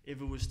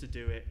 if I was to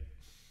do it,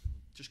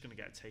 I'm just gonna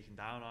get taken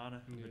down, aren't I?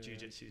 The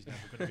jiu-jitsu is never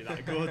gonna be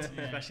that good,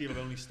 especially if I've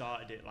only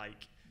started it,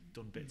 like,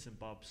 done bits and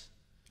bobs.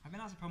 I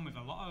think that's a problem with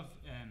a lot of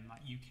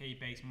like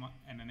UK-based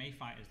MMA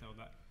fighters, though.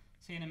 That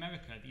say in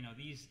America,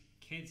 these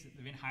kids,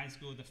 they're in high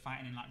school, they're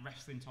fighting in like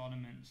wrestling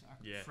tournaments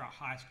throughout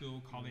high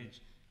school,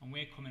 college, and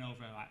we're coming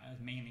over like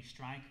as mainly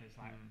strikers.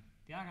 Like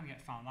they are gonna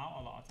get found out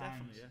a lot of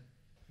times.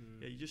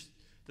 Definitely,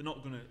 they're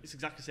not gonna. It's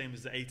exactly the same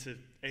as the A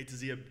to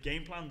Z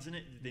game plans, isn't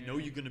it? They know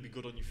you're gonna be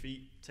good on your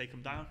feet, take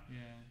them down.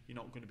 You're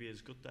not gonna be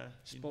as good there.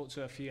 Spoke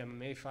to a few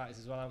MMA fighters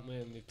as well, haven't we?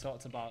 And we've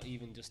talked about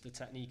even just the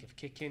technique of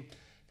kicking.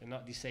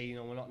 They say,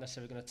 we're not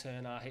necessarily going to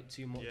turn our hip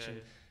too much,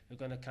 and we're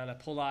going to kind of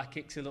pull our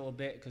kicks a little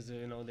bit because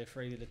they're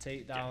afraid of the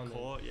takedown. Get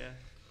caught,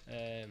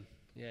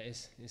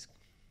 it's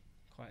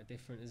quite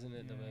different, isn't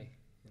it? The way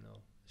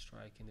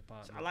striking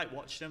department. So I like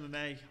watching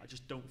MMA. I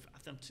just don't. I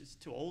think it's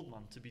too old,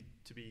 man, to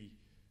be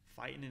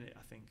fighting in it.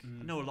 I think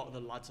I know a lot of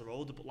the lads are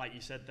older, but like you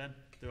said, then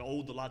the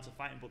older lads are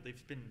fighting, but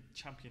they've been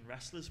champion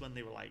wrestlers when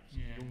they were like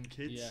young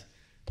kids.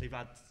 They've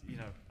had and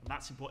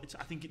that's important.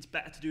 I think it's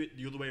better to do it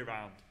the other way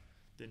around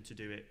than to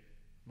do it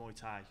Muay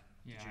Thai,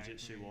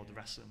 jiu-jitsu, or the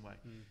wrestling way.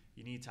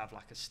 You need to have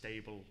like a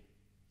stable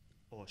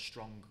or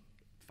strong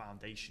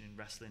foundation in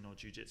wrestling or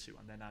jiu-jitsu,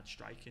 and then add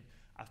striking.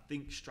 I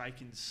think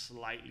striking's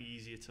slightly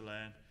easier to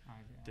learn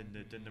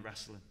than the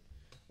wrestling.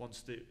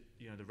 Once the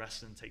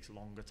wrestling takes a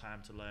longer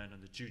time to learn,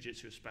 and the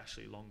jiu-jitsu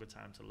especially longer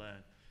time to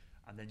learn,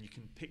 and then you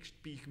can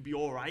be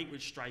all right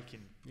with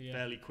striking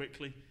fairly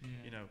quickly.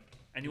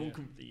 Anyone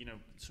can,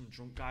 some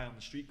drunk guy on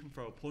the street can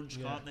throw a punch,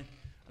 can't they?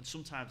 And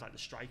sometimes like the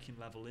striking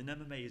level in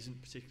MMA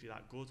isn't particularly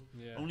that good.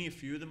 Only a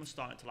few of them are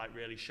starting to like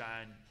really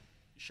shine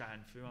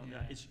through.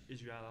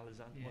 Israel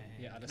Adesanya.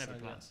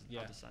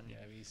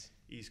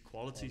 He's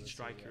quality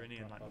striker, isn't he?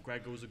 And like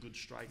McGregor's a good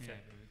striker.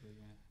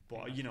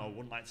 But I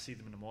wouldn't like to see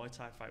them in a Muay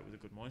Thai fight with a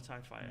good Muay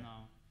Thai fighter.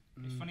 No,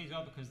 it's funny as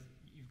well because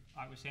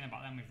like we're saying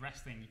about them with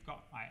wrestling, you've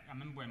got like I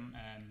remember when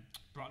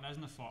Brock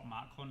Lesnar fought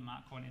Mark Hunt.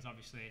 Mark Hunt is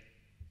obviously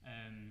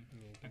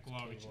a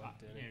glory,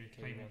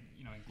 playing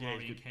in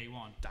glory in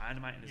K1.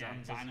 Dynamite in his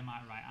hands.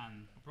 Dynamite right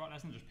hand. Brock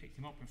Lesnar just picked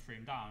him up and threw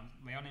him down.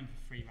 Lay on him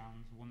for 3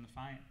 rounds, won the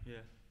fight.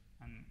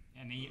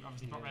 And he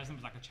obviously Brock Lesnar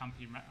was like a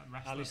champion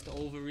wrestler. Alistair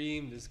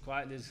Overeem, there's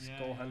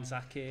Gohan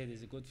Zaki,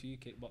 there's a good few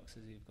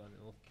kickboxers who've gone,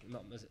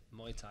 not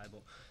Muay Thai,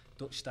 but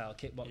Dutch style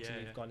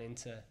kickboxing who've gone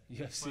into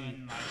UFC. When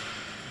you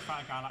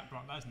fight a guy like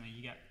Brock Lesnar,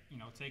 you get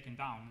taken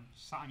down,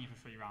 sat on you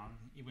for 3 rounds,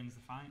 he wins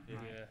the fight.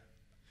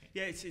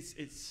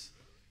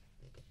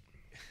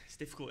 It's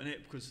difficult, isn't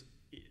it? Because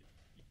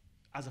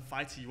as a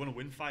fighter, you want to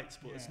win fights,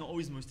 but it's not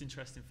always the most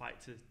interesting fight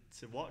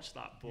to watch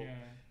that. But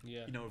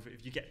you know,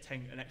 if you get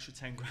an extra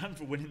 10 grand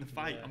for winning the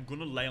fight, I'm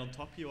gonna lay on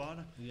top of you, aren't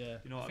I? Yeah.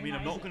 You know what I mean?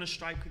 I'm not gonna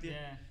strike with you.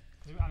 Yeah.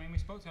 I mean, we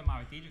spoke to him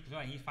about Diedrich as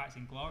well. He fights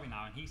in Glory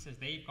now, and he says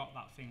they've got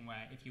that thing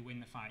where if you win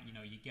the fight, you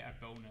know, you get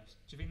a bonus.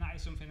 Do you think that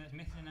is something that's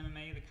missing in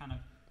MMA? The kind of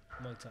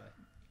Muay Thai.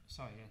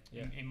 Sorry,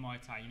 in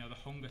Muay Thai, you know, the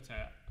hunger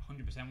to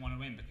 100% want to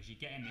win because you're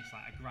getting this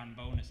like a grand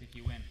bonus if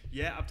you win.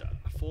 Yeah,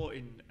 I fought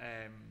in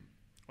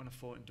when I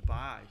fought in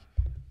Dubai.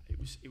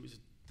 It was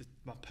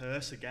my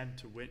purse again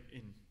to win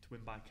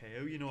by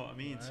KO. You know what I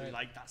mean? Right. So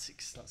like that's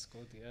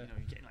good. Yeah. You know,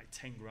 you're getting like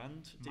 10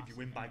 grand if you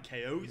win by amount.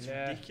 KO. It's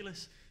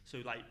ridiculous. So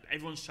like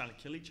everyone's trying to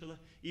kill each other.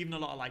 Even a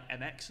lot of like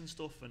MX and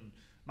stuff and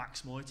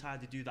Max Muay Thai,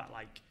 they do that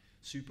like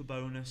super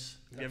bonus.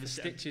 Have you ever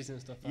stitches and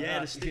stuff like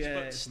that?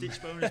 The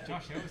stitch bonus.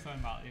 Josh Hill's talking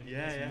about it.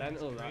 Yeah.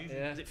 Mental, that,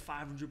 Is it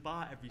 500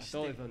 baht every stitch?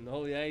 I don't even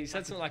know. Yeah, he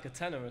said something like a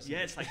tenner or something.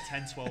 Yeah, it's like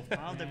 10-12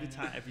 pound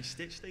every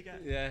stitch they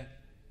get. Yeah.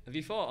 Have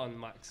you fought on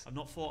Max? I've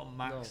not fought on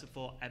Max. No. I've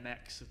fought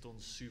MX. I've done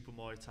Super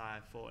Muay Thai.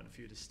 I've fought in a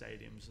few of the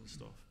stadiums and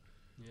stuff.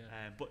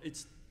 Yeah. But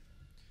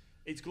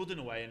it's good in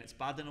a way and it's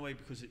bad in a way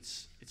because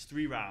it's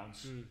 3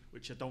 rounds,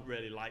 which I don't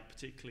really like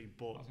particularly.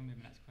 But that was going to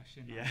be the next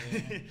question.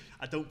 Yeah,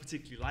 I don't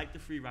particularly like the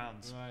 3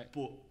 rounds. Right.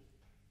 But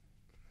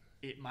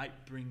it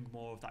might bring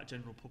more of that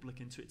general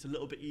public into it. It's a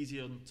little bit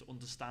easier to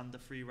understand the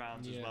 3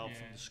 rounds as well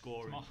from the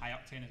scoring. It's more high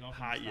octane as well.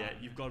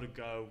 You've got to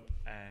go.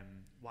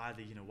 Why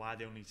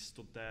they only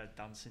stood there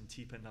dancing,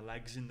 teeping their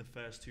legs in the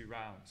first 2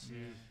 rounds,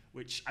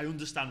 which I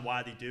understand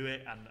why they do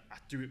it, and I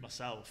do it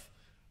myself.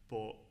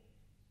 But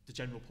the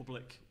general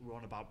public were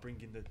on about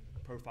bringing the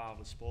profile of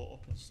the sport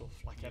up and stuff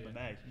like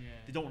MMA.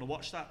 They don't want to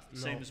watch that.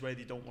 Same as way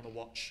they don't want to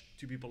watch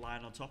 2 people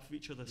lying on top of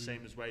each other.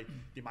 Same as way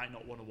they might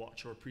not want to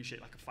watch or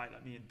appreciate like a fight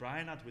like me and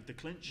Brian had with the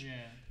clinch.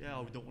 We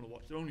don't want to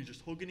watch. They're only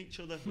just hugging each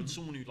other. With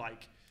someone who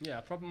like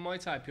a proper Muay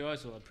Thai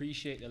purists will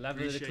appreciate the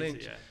level of the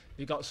clinch.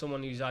 You got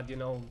someone who's had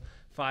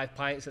 5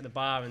 pints at the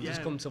bar and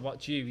just come to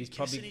watch you. He's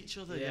kissing probably each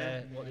other.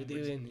 What they're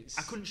doing.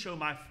 I couldn't show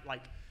my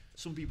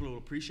some people will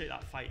appreciate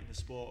that fight in the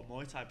sport of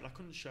Muay Thai, but I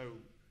couldn't show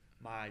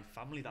my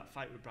family that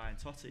fight with Brian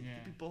Totti.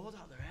 They'd be bored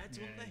out of their heads,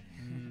 wouldn't they?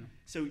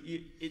 So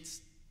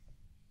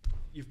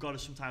you've got to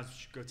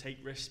sometimes go take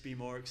risks, be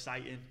more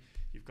exciting.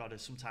 You've got to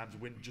sometimes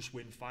win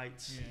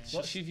fights.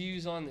 What's your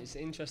views on? It's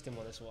an interesting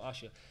one. That's what I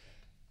ask you.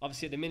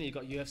 Obviously, at the minute you've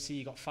got UFC,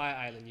 you've got Fight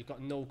Island, you've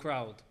got no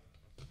crowd.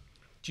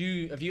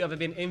 Have you ever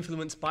been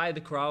influenced by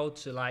the crowd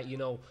to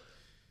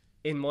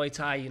in Muay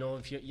Thai,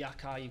 if you're at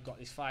Yaka, you've got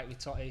this fight with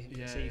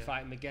Totti, you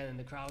fight him again and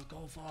the crowd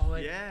go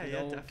forward.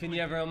 Definitely. Can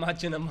you ever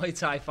imagine a Muay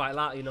Thai fight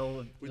like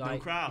that, with no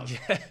crowd?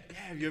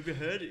 Have you ever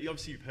heard it?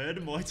 Obviously you've heard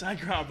a Muay Thai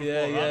crowd before,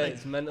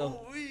 it's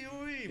mental.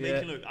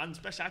 Making look, and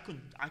especially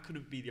I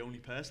couldn't be the only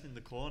person in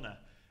the corner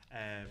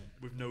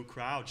with no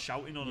crowd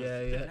shouting on us.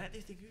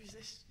 They think, who's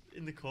this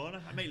in the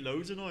corner? I make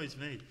loads of noise,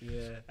 me.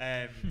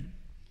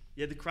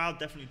 The crowd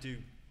definitely do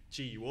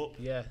G you up.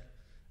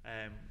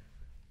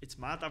 It's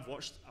mad. I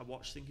watched.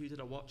 Who did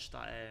I watch?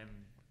 That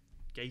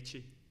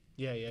Gaethje.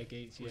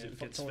 Gaethje. Was it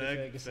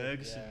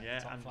Ferguson?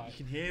 And you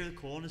can hear the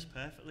corners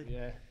perfectly.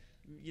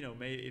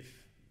 Mate, if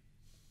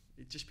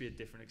it'd just be a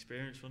different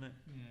experience, wouldn't it?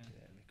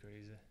 It'd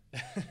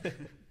be crazy.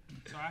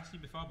 So I asked you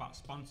before about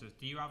sponsors.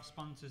 Do you have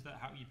sponsors that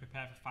help you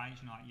prepare for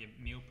fights? Like your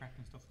meal prep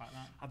and stuff like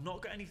that. I've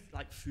not got any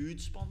like food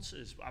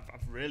sponsors. I've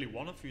really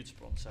want a food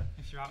sponsor.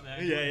 If you're out there.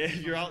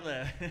 If you're out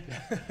there.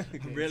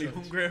 I'm really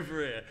hungry over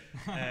here.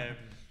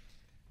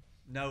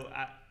 No,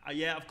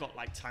 I've got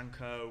like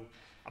Tanko.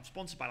 I'm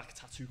sponsored by like a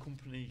tattoo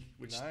company,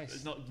 which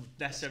is not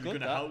necessarily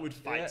going to help with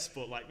fights,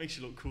 but like makes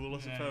you look cool, I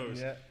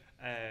suppose.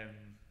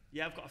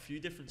 I've got a few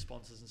different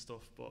sponsors and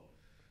stuff, but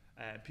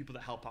people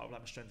that help out with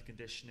like my strength and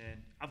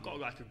conditioning. I've got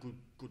like a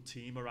good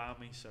team around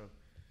me, so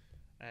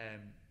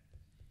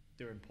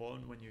they're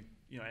important when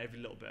every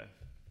little bit of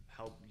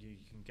help you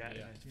can get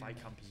in a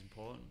fight camp is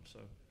important. So.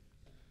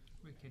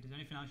 Wicked. Is there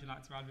anything else you'd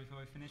like to add before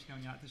we finish?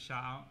 Anyone you'd like to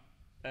shout out?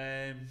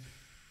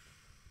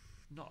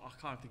 I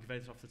can't think of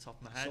anything off the top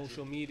of my head.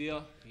 Social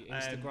media, your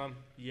Instagram.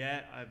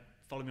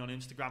 Follow me on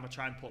Instagram. I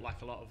try and put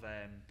like a lot of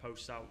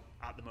posts out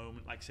at the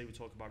moment. Like say we're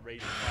talking about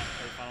raising fight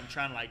profile. I'm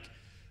trying to like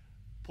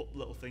put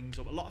little things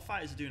up. A lot of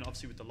fighters are doing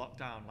obviously with the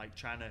lockdown, like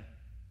trying to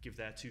give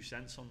their 2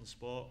 cents on the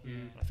sport.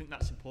 I think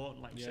that's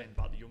important, like you're saying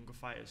about the younger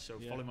fighters. So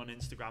follow me on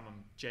Instagram.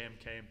 I'm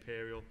JMK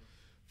Imperial.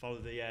 Follow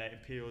the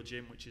Imperial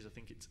Gym, which is I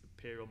think it's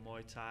Imperial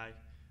Muay Thai.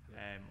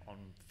 On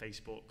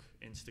Facebook,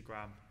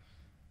 Instagram.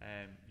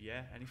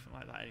 Anything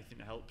like that, anything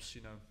that helps,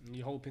 And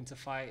you're hoping to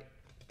fight,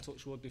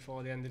 touch wood,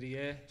 before the end of the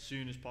year? As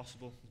soon as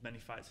possible, as many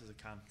fights as I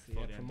can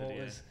before the end of the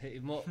year. Hit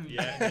him up.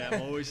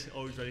 I'm always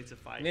ready to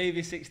fight.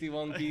 Maybe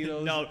 61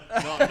 kilos. No,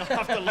 not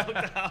after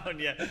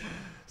lockdown,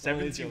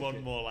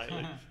 71 more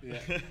likely.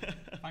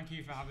 Thank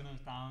you for having us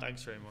down.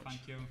 Thanks very much.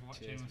 Thank you for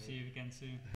watching. We'll see you again soon.